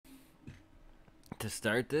To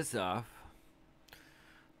start this off,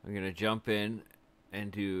 I'm going to jump in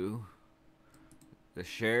and do the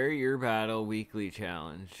Share Your Battle Weekly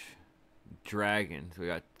Challenge. Dragons. We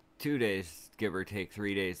got 2 days, give or take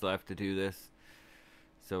 3 days left to do this.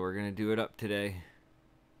 So we're going to do it up today.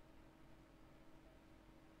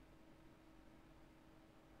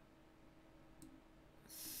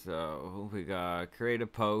 So we got create a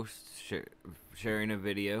post, sharing a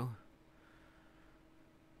video.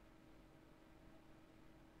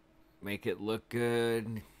 Make it look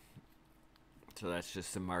good. So that's just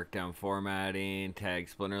some markdown formatting. Tag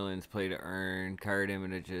splinterlands, play to earn, card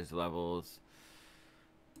images, levels.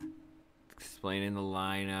 Explaining the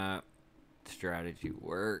lineup, strategy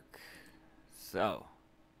work. So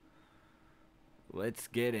let's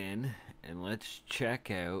get in and let's check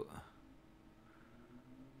out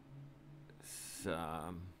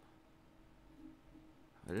some.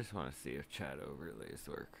 I just want to see if chat overlays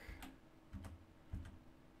work.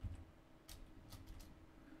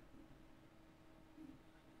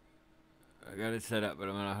 I got it set up, but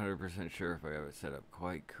I'm not 100% sure if I have it set up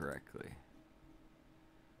quite correctly.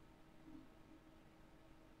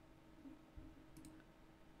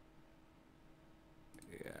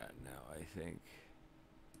 Yeah, no, I think.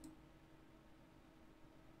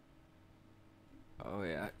 Oh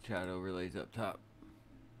yeah, chat overlays up top.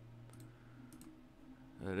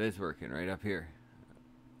 It is working right up here.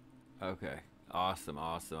 Okay, awesome,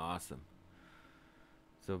 awesome, awesome.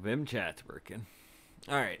 So Vim chat's working.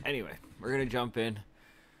 Alright, anyway, we're going to jump in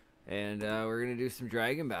and we're going to do some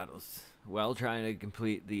dragon battles while trying to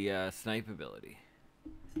complete the snipe ability.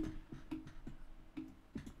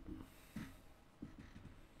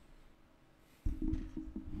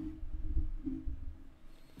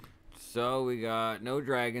 So we got no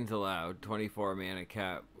dragons allowed, 24 mana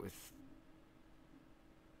cap with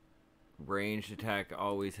ranged attack,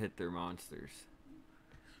 always hit their monsters.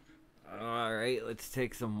 Alright, let's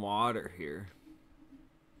take some water here.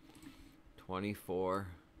 24.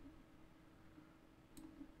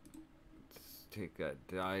 Let's take that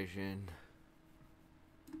Daijin.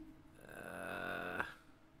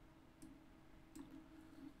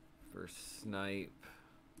 For snipe,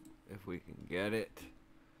 if we can get it.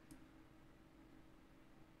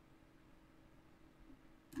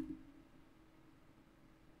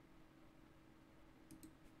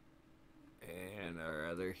 And our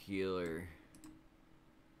other healer,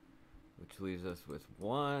 which leaves us with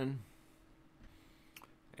 1.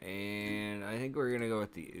 And I think we're going to go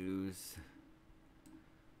with the ooze.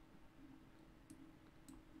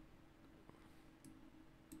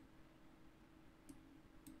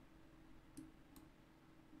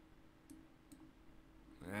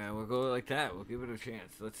 Yeah, we'll go like that. We'll give it a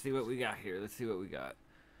chance. Let's see what we got here. Let's see what we got.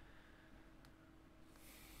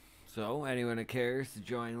 So, anyone that cares to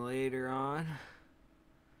join later on,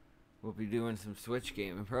 we'll be doing some Switch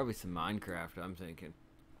game and probably some Minecraft, I'm thinking.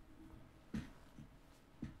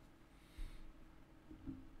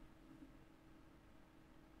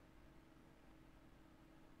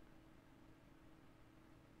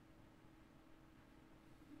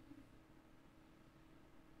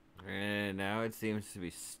 And now it seems to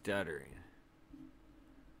be stuttering.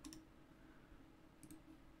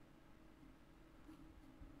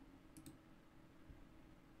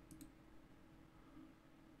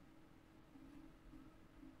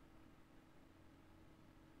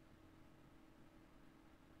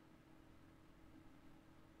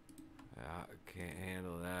 I can't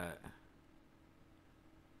handle that.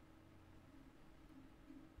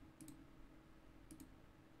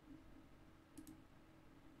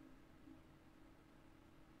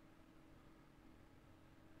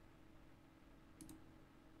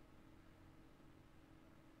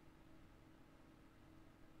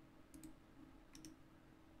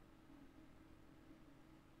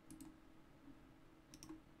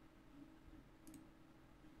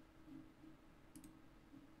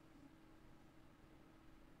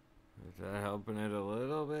 Is that helping it a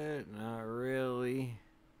little bit? Not really.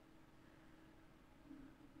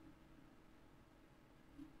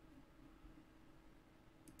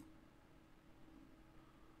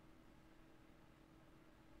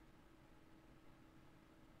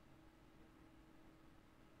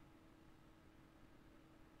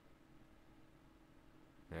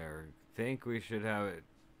 There, I think we should have it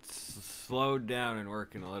slowed down and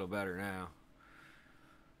working a little better now.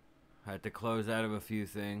 I had to close out of a few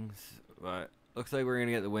things, but looks like we're going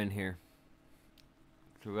to get the win here.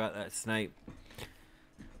 So we got that snipe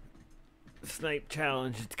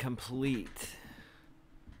challenge. It's complete.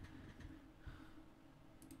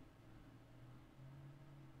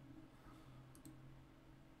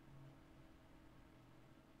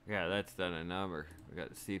 Yeah, that's done a number. We got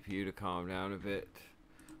the CPU to calm down a bit.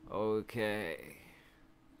 Okay.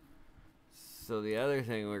 So the other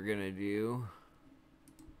thing we're gonna do,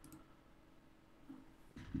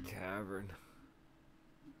 tavern.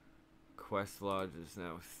 Quest lodge is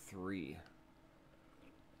now 3.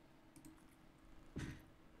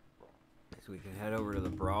 So we can head over to the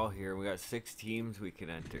brawl here. We got 6 teams we can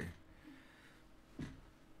enter.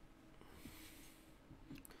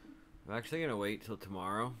 I'm actually gonna wait till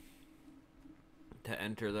tomorrow to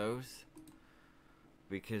enter those,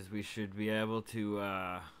 because we should be able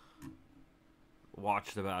to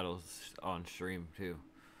watch the battles on stream too.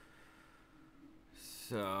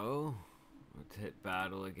 So let's hit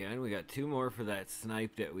battle again. We got 2 more for that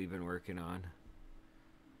snipe that we've been working on.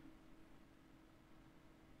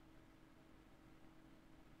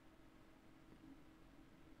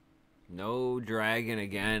 No dragon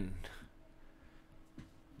again.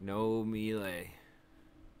 No melee.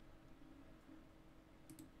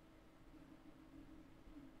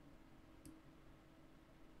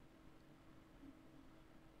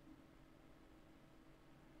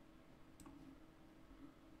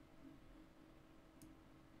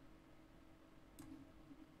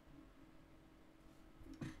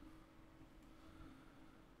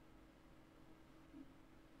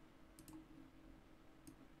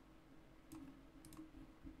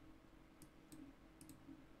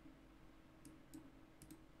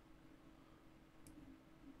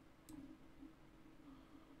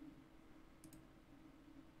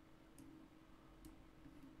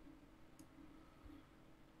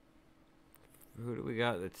 Who do we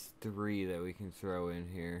got that's 3 that we can throw in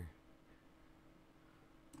here?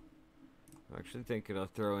 I'm actually thinking I'll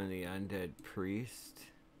throw in the undead priest.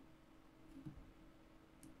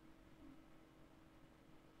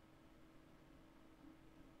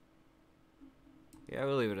 Yeah,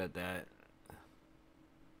 we'll leave it at that.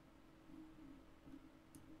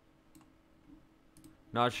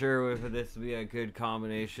 Not sure if this will be a good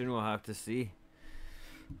combination. We'll have to see.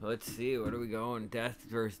 Let's see. What are we going? Death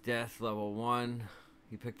versus death, level 1.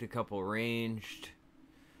 He picked a couple ranged.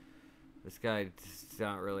 This guy does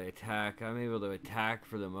not really attack. I'm able to attack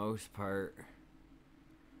for the most part,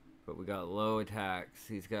 but we got low attacks.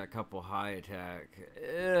 He's got a couple high attack.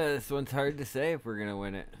 This one's hard to say if we're gonna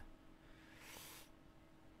win it.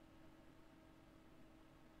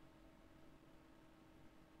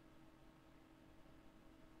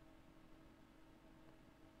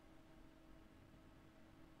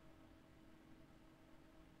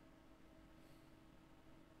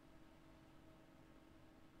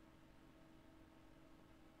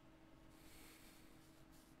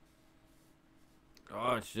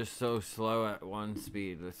 Oh, it's just so slow at 1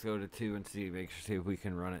 speed. Let's go to 2 and see. See if we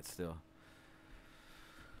can run it still.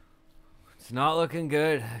 It's not looking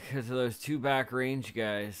good because of those 2 back range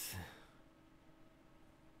guys.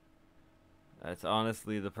 That's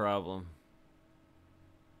honestly the problem.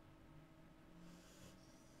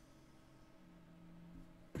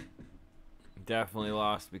 Definitely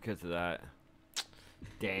lost because of that.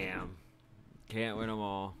 Damn. Can't win them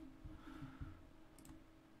all.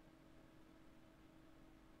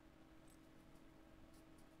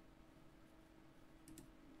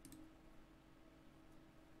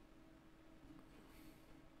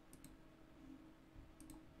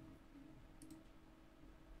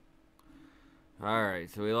 Alright,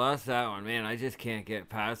 so we lost that one. Man, I just can't get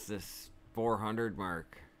past this 400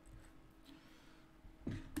 mark.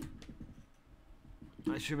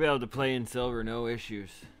 I should be able to play in silver, no issues.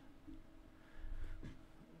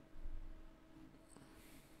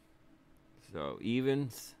 So,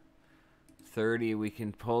 evens. 30, we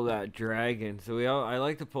can pull that dragon. So I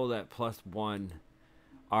like to pull that +1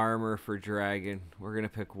 armor for dragon. We're going to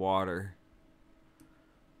pick water.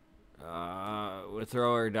 We'll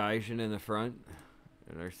throw our Daijin in the front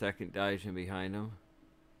and our second Daijin behind him.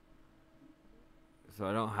 So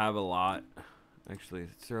I don't have a lot. Actually,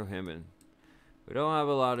 let's throw him in. We don't have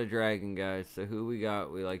a lot of dragon guys, so who we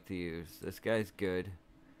got we like to use. This guy's good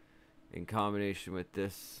in combination with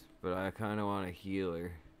this, but I kind of want a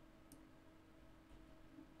healer.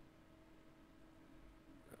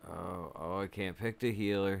 Oh, I can't pick the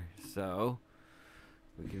healer, so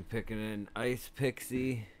we can pick an ice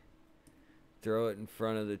pixie. Throw it in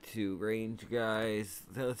front of the 2 range guys.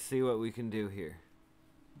 Let's see what we can do here.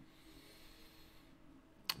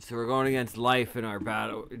 So we're going against life in our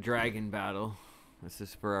dragon battle. This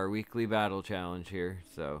is for our weekly battle challenge here.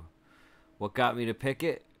 So what got me to pick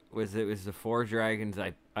it was the 4 dragons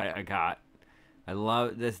I got. I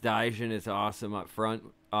love this Daijin. Is awesome up front,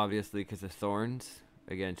 obviously because of thorns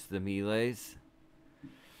against the melees.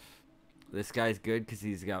 This guy's good because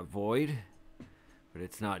he's got void. But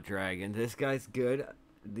it's not dragon. This guy's good.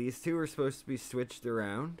 These two were supposed to be switched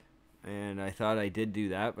around. And I thought I did do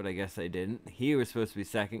that, but I guess I didn't. He was supposed to be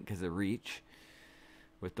second because of reach.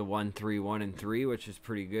 With the 1, 3, 1, and 3, which is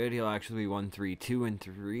pretty good. He'll actually be 1, 3, 2, and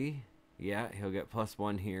 3. Yeah, he'll get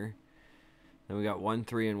 +1 here. Then we got 1,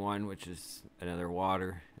 3, and 1, which is another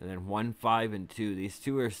water. And then 1, 5, and 2. These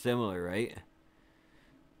two are similar, right?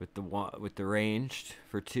 With the ranged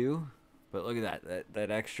for 2. But look at that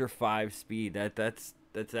extra 5 speed. That's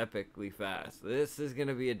epically fast. This is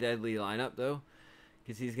gonna be a deadly lineup though,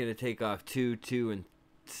 because he's gonna take off 2, 2, and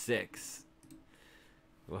 6.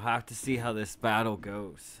 We'll have to see how this battle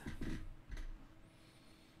goes.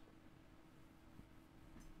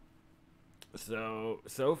 So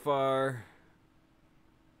far,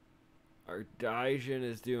 our Daijin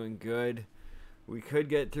is doing good. We could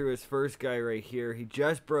get through his first guy right here. He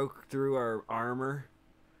just broke through our armor.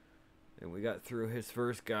 And we got through his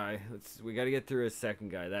first guy. We got to get through his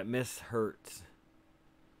second guy. That miss hurts.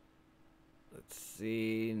 Let's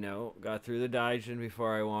see. No, got through the Daijin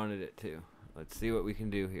before I wanted it to. Let's see what we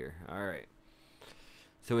can do here. All right.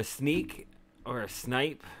 So a sneak or a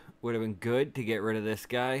snipe would have been good to get rid of this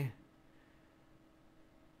guy.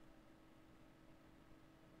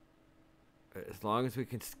 As long as we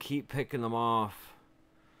can keep picking them off.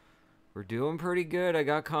 We're doing pretty good. I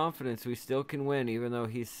got confidence. We still can win, even though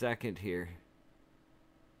he's second here.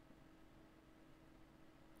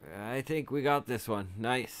 I think we got this one.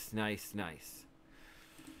 Nice, nice, nice.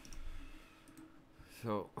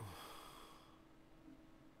 So,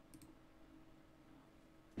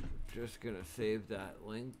 just going to save that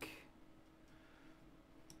link.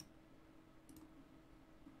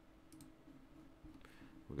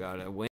 We got to win.